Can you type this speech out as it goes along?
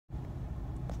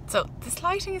So this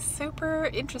lighting is super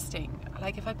interesting.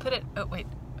 Like if I put it, oh wait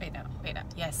now,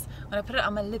 yes. When I put it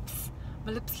on my lips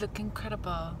look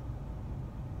incredible.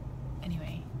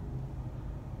 Anyway.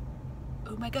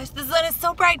 Oh my gosh, the sun is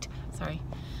so bright! Sorry.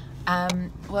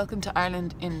 Welcome to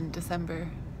Ireland in December.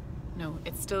 No,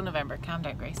 it's still November. Calm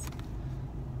down, Grace.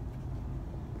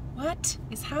 What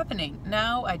is happening?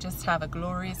 Now I just have a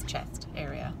glorious chest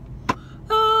area.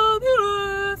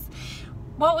 Oh,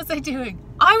 what was I doing?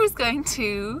 I was going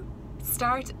to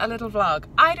start a little vlog.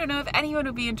 I don't know if anyone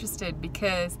would be interested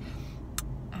because,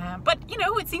 but you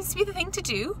know, it seems to be the thing to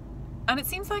do and it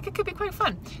seems like it could be quite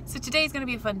fun. So today is going to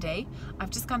be a fun day. I've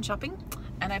just gone shopping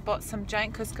and I bought some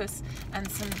giant couscous and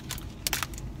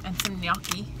some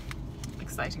gnocchi.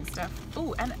 Exciting stuff.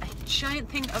 Oh, and a giant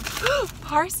thing of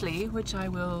parsley, which I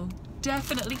will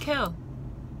definitely kill.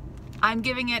 I'm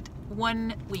giving it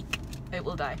 1 week. It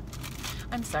will die.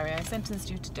 I'm sorry, I sentenced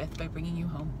you to death by bringing you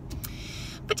home.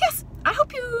 But yes, I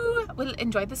hope you will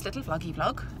enjoy this little vloggy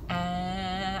vlog.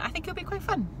 I think it'll be quite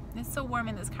fun. It's so warm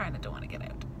in this car and I don't want to get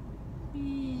out.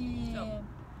 Yeah.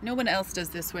 No one else does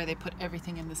this where they put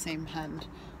everything in the same hand.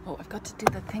 Oh, I've got to do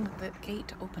the thing with the gate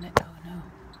to open it. Oh no.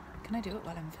 Can I do it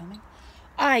while I'm filming?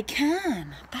 I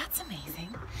can. That's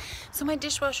amazing. So my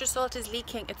dishwasher salt is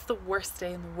leaking. It's the worst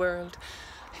day in the world.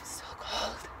 I'm so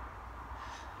cold.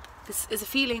 This is a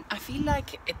feeling, I feel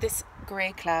like this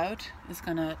grey cloud is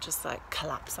gonna just like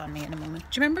collapse on me in a moment.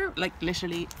 Do you remember like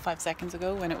literally 5 seconds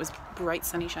ago when it was bright,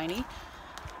 sunny, shiny?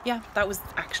 Yeah, that was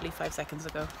actually 5 seconds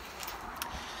ago.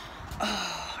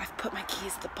 Oh, I've put my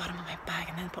keys at the bottom of my bag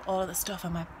and then put all of the stuff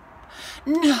on my...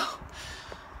 No!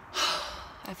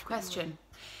 I have a question.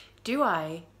 Do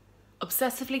I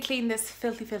obsessively clean this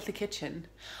filthy, filthy kitchen?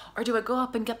 Or do I go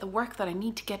up and get the work that I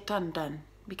need to get done?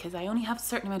 Because I only have a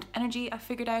certain amount of energy I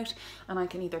figured out and I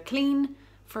can either clean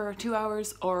for 2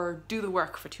 hours or do the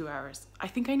work for 2 hours. I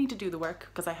think I need to do the work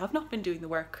because I have not been doing the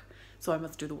work, so I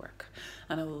must do the work.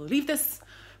 And I will leave this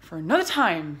for another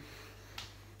time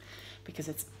because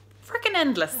it's freaking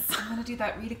endless. I'm gonna do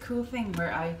that really cool thing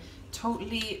where I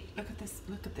totally, look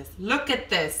at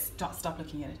this. Don't stop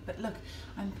looking at it. But look,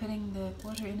 I'm putting the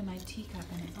water into my teacup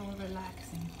and it's all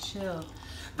relaxing, chill.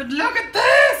 But look at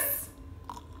this!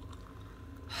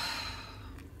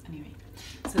 Anyway,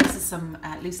 so this is some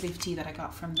loose leaf tea that I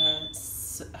got from the,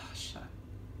 shut up,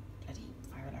 bloody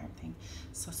fire alarm thing.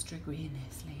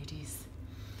 Sustragranis, ladies.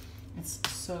 It's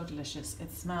so delicious. It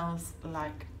smells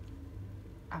like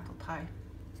apple pie.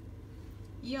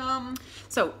 Yum.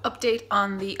 So update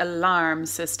on the alarm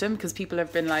system because people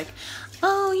have been like,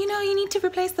 oh, you know, you need to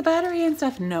replace the battery and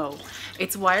stuff. No,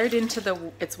 it's wired into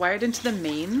the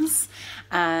mains,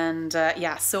 and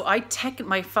yeah. So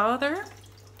my father,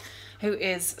 who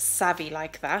is savvy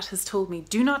like that, has told me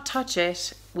do not touch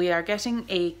it. We are getting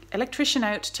a electrician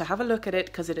out to have a look at it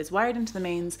because it is wired into the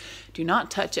mains. Do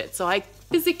not touch it. So I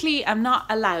physically am not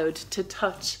allowed to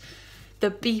touch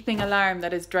the beeping alarm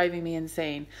that is driving me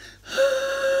insane.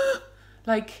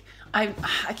 Like I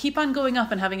keep on going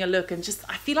up and having a look and just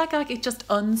I feel like it just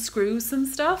unscrews some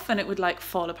stuff and it would like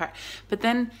fall apart. But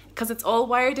then because it's all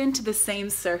wired into the same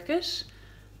circuit,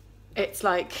 it's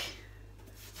like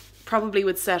probably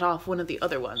would set off one of the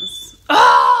other ones.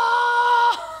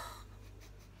 Ah!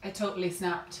 I totally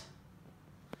snapped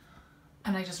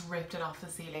and I just ripped it off the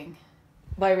ceiling.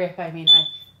 By rip I mean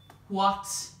what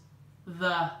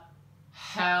the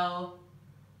hell?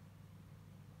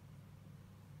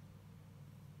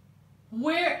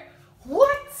 Where?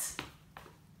 What?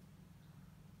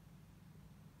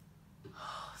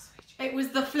 Oh, sweet. It was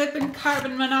the flippin'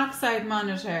 carbon monoxide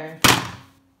monitor.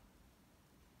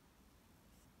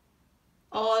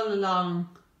 All along.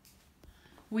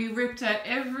 We ripped out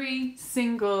every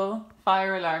single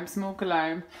fire alarm, smoke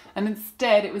alarm, and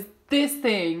instead it was this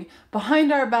thing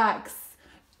behind our backs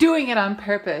doing it on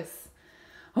purpose.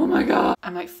 Oh my God. I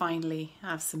might finally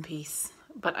have some peace,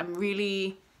 but I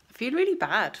feel really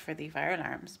bad for the fire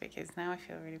alarms because now I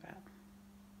feel really bad.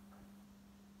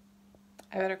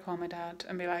 I better call my dad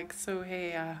and be like, so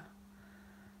hey,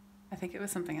 I think it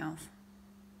was something else.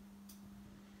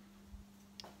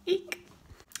 Eek.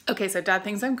 Okay, so dad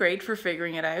thinks I'm great for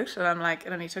figuring it out and I'm like,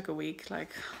 it only took a week, like,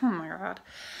 oh my God.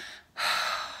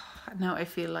 Now I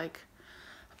feel like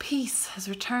peace has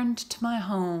returned to my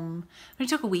home. It only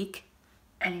took a week.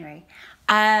 Anyway,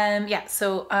 yeah,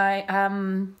 so I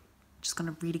am just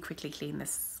gonna really quickly clean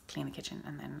the kitchen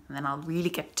and then I'll really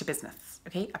get to business,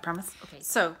 okay? I promise. Okay.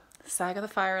 So, saga the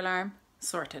fire alarm,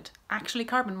 sorted. Actually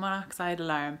carbon monoxide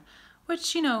alarm,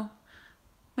 which, you know,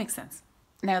 makes sense.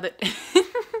 Now that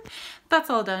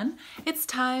that's all done, it's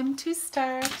time to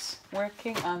start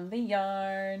working on the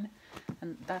yarn.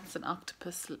 And that's an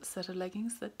octopus set of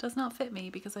leggings that does not fit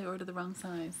me because I ordered the wrong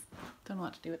size. Don't know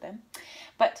what to do with them.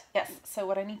 But yes, so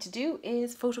what I need to do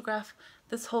is photograph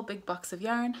this whole big box of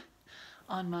yarn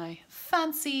on my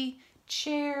fancy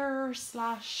chair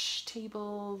slash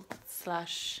table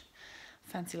slash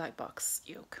fancy light box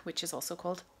yoke, which is also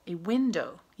called a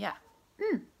window. Yeah.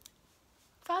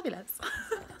 Fabulous.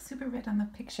 Super red on the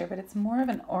picture, but it's more of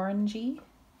an orangey.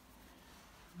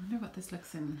 I wonder what this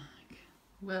looks in like.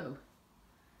 Whoa.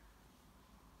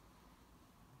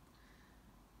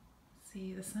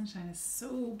 See, the sunshine is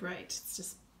so bright, it's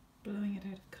just blowing it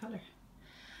out of colour.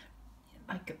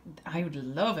 Like, I would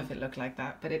love if it looked like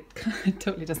that, but it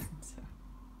totally doesn't. So.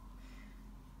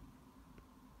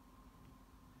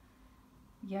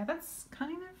 Yeah, that's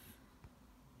kind of...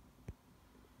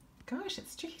 Gosh,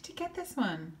 it's tricky to get this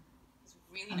one. It's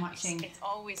really I'm nice. watching It's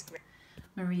always great.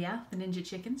 Maria, the Ninja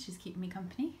Chickens. She's keeping me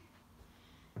company.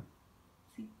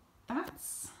 See,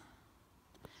 that's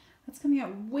coming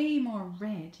out way more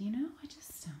red, you know? I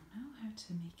just don't know how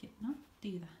to make it not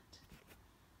do that.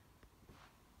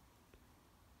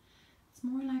 It's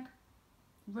more like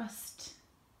rust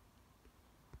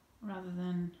rather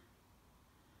than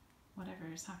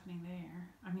whatever is happening there.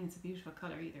 I mean, it's a beautiful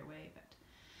colour either way, but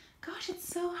gosh, it's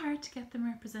so hard to get them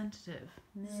representative.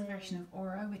 This is a version of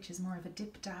Aura, which is more of a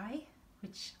dip dye,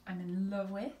 which I'm in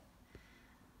love with.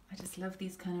 I just love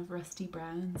these kind of rusty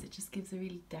browns. It just gives a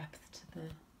real depth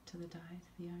to the dye,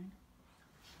 to the yarn.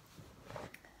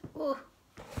 Oh,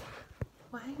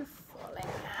 why are you falling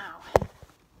now?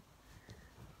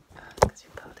 Oh, because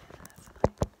you're pulled in, that's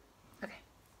fine. Okay,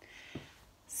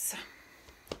 so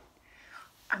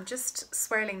I'm just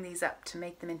swirling these up to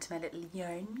make them into my little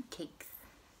yarn cakes.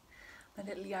 My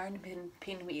little yarn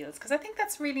pinwheels, because I think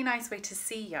that's a really nice way to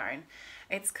see yarn.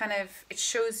 It's kind of, it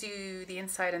shows you the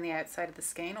inside and the outside of the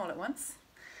skein all at once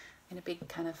in a big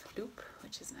kind of loop,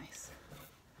 which is nice.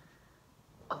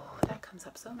 Oh, that comes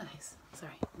up so nice.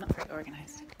 Sorry, I'm not very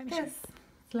organised. Let me show you.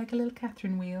 It's like a little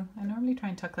Catherine wheel. I normally try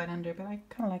and tuck that under, but I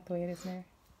kind of like the way it is there.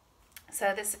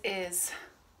 So this is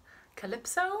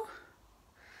Calypso.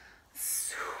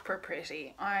 Super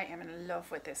pretty. I am in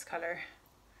love with this colour.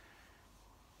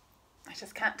 I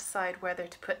just can't decide whether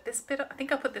to put this bit, I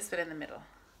think I'll put this bit in the middle.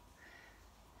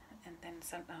 And then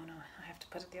some, oh no, I have to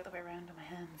put it the other way around on my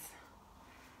hands.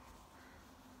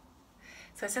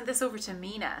 So I sent this over to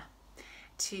Mina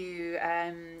to,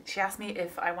 she asked me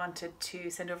if I wanted to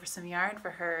send over some yarn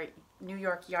for her New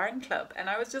York Yarn Club. And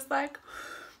I was just like,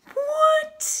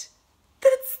 what?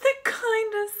 That's the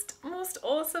kindest, most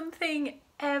awesome thing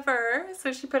ever.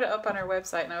 So she put it up on her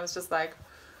website and I was just like,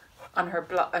 on her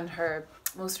blog, on her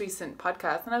most recent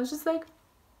podcast, and I was just like,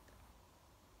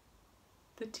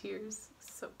 the tears,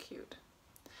 so cute.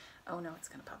 Oh no, it's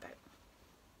gonna pop out.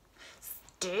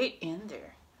 Stay in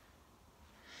there.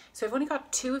 So I've only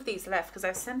got 2 of these left because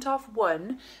I've sent off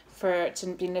one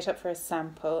to be knit up for a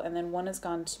sample, and then one has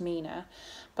gone to Mina.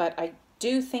 But I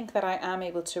do think that I am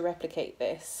able to replicate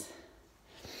this.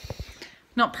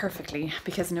 Not perfectly,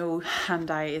 because no hand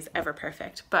dye is ever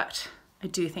perfect, but I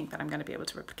do think that I'm going to be able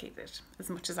to replicate it as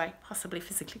much as I possibly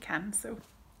physically can. So,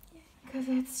 because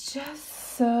it's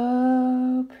just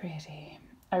so pretty.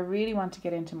 I really want to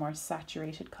get into more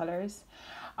saturated colours.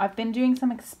 I've been doing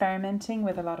some experimenting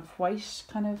with a lot of white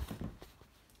kind of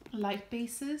light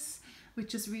bases with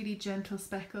just really gentle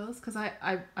speckles, because I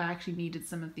actually needed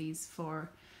some of these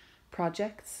for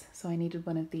projects. So I needed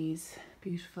one of these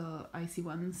beautiful icy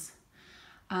ones.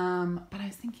 But I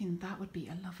was thinking that would be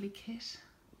a lovely kit.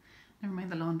 Never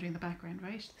mind the laundry in the background,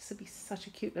 right? This would be such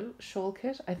a cute little shawl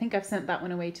kit. I think I've sent that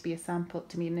one away to be a sample,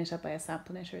 to be knit up by a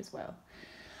sample knitter as well.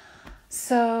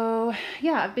 So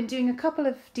yeah, I've been doing a couple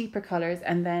of deeper colours,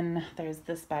 and then there's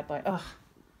this bad boy. Oh,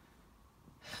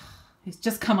 he's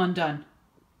just come undone.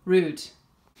 Rude.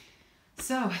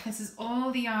 So this is all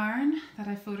the yarn that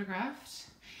I photographed.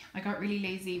 I got really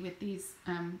lazy with these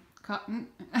cotton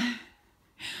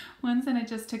ones, and I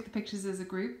just took the pictures as a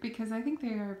group because I think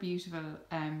they are beautiful.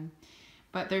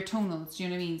 But they're tonals, do you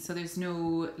know what I mean? So there's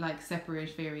no like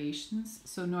separate variations.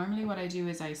 So normally what I do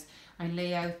is I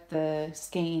lay out the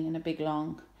skein in a big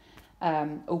long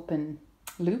open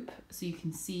loop so you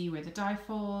can see where the dye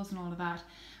falls and all of that.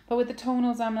 But with the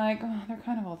tonals, I'm like, oh, they're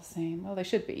kind of all the same. Well, they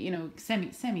should be, you know,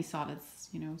 semi-solids,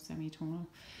 you know, semi-tonal.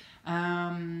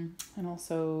 And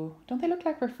also, don't they look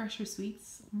like Refresher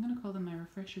Sweets? I'm going to call them my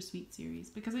Refresher Sweet series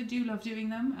because I do love doing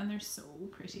them and they're so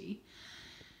pretty.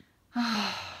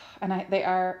 And they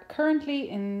are currently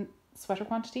in sweater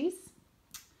quantities.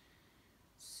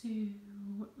 So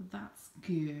that's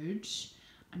good.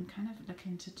 I'm kind of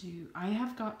looking to do, I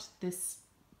have got this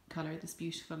colour, this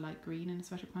beautiful light green in a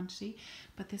sweater quantity.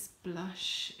 But this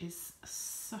blush is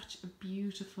such a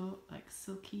beautiful, like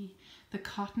silky, the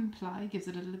cotton ply gives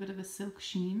it a little bit of a silk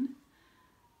sheen,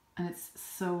 and it's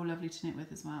so lovely to knit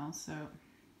with as well, so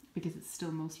because it's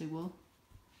still mostly wool.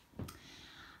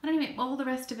 And anyway, all the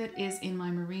rest of it is in my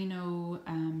merino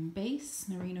base,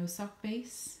 merino sock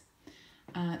base.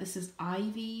 This is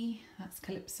Ivy, that's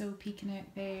Calypso peeking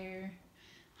out there.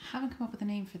 I haven't come up with a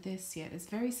name for this yet. It's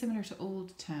very similar to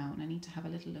Old Town. I need to have a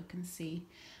little look and see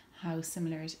how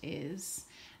similar it is.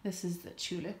 This is the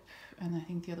Tulip, and I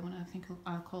think the other one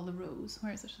I'll call the Rose.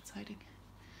 Where is it? It's hiding.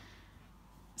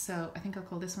 So I think I'll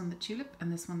call this one the Tulip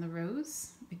and this one the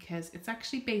Rose, because it's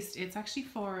actually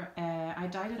for, I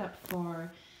dyed it up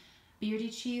for Beardy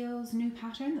Chill's new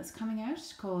pattern that's coming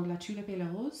out called La Tulipe et la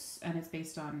Rose, and it's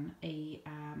based on a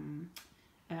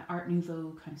Art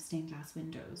Nouveau kind of stained glass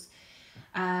windows.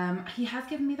 He has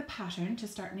given me the pattern to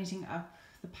start knitting up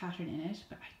the pattern in it,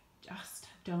 but I just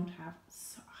don't have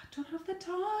the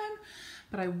time.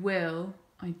 But I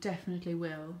definitely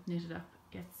will knit it up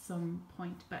at some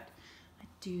point, but I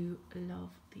do love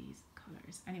these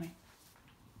colours. Anyway,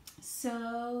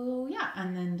 so yeah,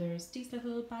 and then there's these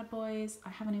little bad boys. I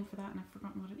have a name for that and I've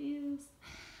forgotten what it is.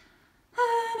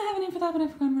 And I have a name for that but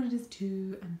I've forgotten what it is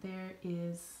too. And there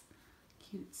is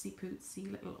cutesy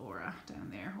pootsy little Aura down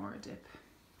there, Aura dip.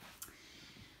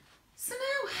 So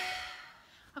now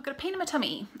I've got a pain in my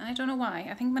tummy and I don't know why.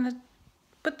 I think I'm gonna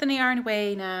put the yarn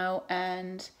away now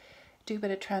and do a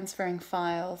bit of transferring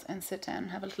files and sit down and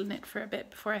have a little knit for a bit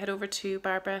before I head over to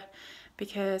Barbara,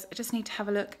 because I just need to have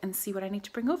a look and see what I need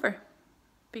to bring over,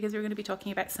 because we're going to be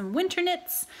talking about some winter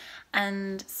knits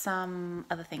and some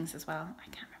other things as well. I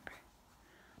can't remember.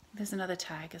 There's another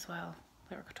tag as well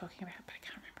that we're talking about, but I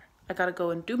can't remember. I gotta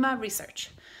go and do my research,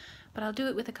 but I'll do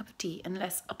it with a cup of tea and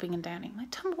less upping and downing. My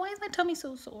tummy, why is my tummy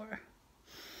so sore?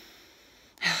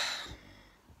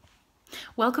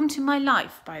 Welcome to my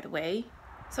life, by the way.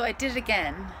 So I did it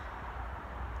again.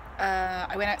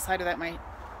 I went outside without my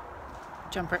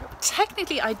jumper.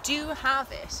 Technically, I do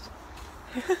have it.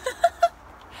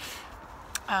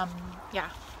 Yeah,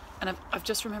 and I've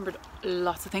just remembered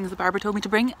lots of things that Barbara told me to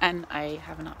bring, and I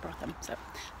have not brought them. So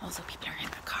also people are in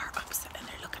the car upset and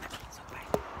they're looking at me. So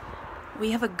bye.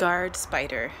 We have a guard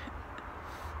spider,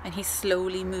 and he's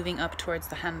slowly moving up towards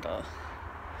the handle.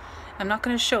 I'm not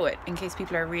going to show it in case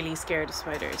people are really scared of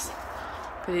spiders.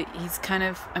 But he's kind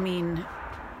of, I mean,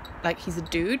 like he's a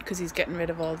dude because he's getting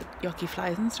rid of all the yucky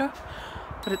flies and stuff.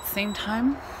 But at the same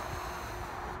time,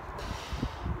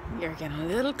 you're getting a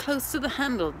little close to the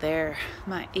handle there,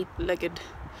 my 8-legged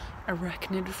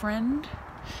arachnid friend.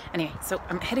 Anyway, so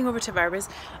I'm heading over to Barbara's.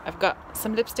 I've got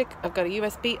some lipstick, I've got a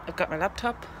USB, I've got my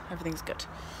laptop, everything's good.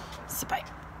 So bye.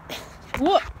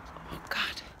 Whoa! Oh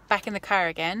God. Back in the car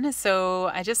again.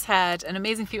 So I just had an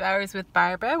amazing few hours with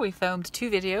Barbara. We filmed 2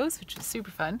 videos, which was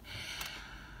super fun.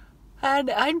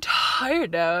 And I'm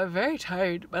tired now, I'm very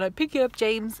tired. But I'm picking up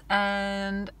James,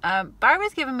 and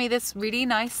Barbara's given me this really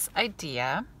nice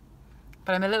idea,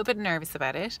 but I'm a little bit nervous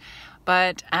about it.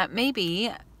 But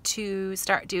maybe to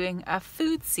start doing a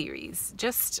food series.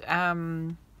 Just a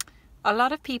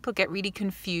lot of people get really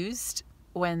confused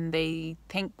when they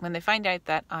find out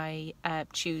that I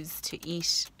choose to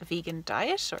eat a vegan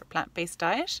diet or a plant-based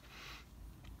diet,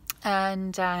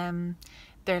 and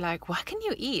they're like, what can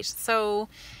you eat? So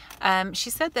she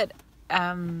said that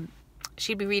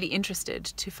she'd be really interested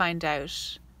to find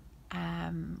out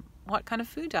what kind of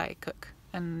food I cook,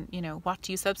 and you know, what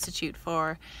do you substitute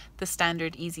for the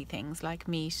standard easy things like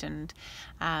meat and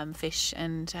fish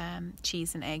and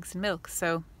cheese and eggs and milk.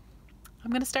 So I'm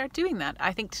going to start doing that.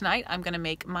 I think tonight I'm going to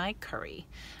make my curry,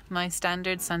 my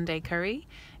standard Sunday curry.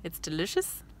 It's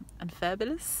delicious and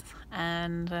fabulous,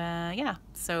 and yeah,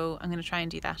 so I'm going to try and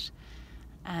do that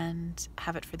and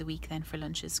have it for the week then for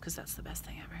lunches, because that's the best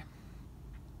thing ever.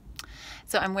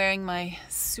 So I'm wearing my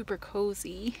super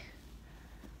cozy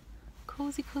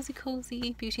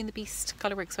Beauty and the Beast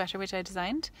colorwork sweater, which I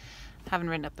designed. Haven't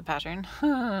written up the pattern.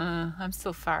 I'm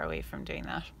still far away from doing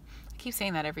that. I keep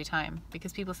saying that every time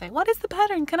because people say, what is the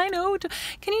pattern? Can I know?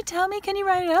 Can you tell me? Can you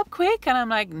write it up quick? And I'm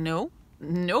like, nope.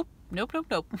 I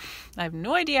have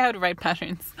no idea how to write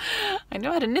patterns. I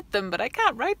know how to knit them, but I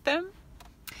can't write them.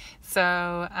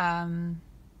 So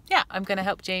yeah, I'm going to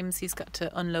help James. He's got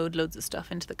to unload loads of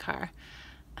stuff into the car.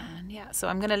 And yeah, so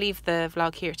I'm going to leave the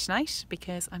vlog here tonight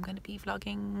because I'm going to be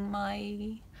vlogging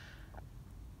my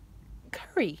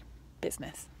curry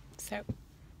business. So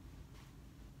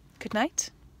good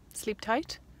night, sleep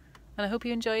tight, and I hope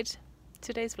you enjoyed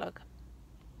today's vlog.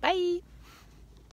 Bye!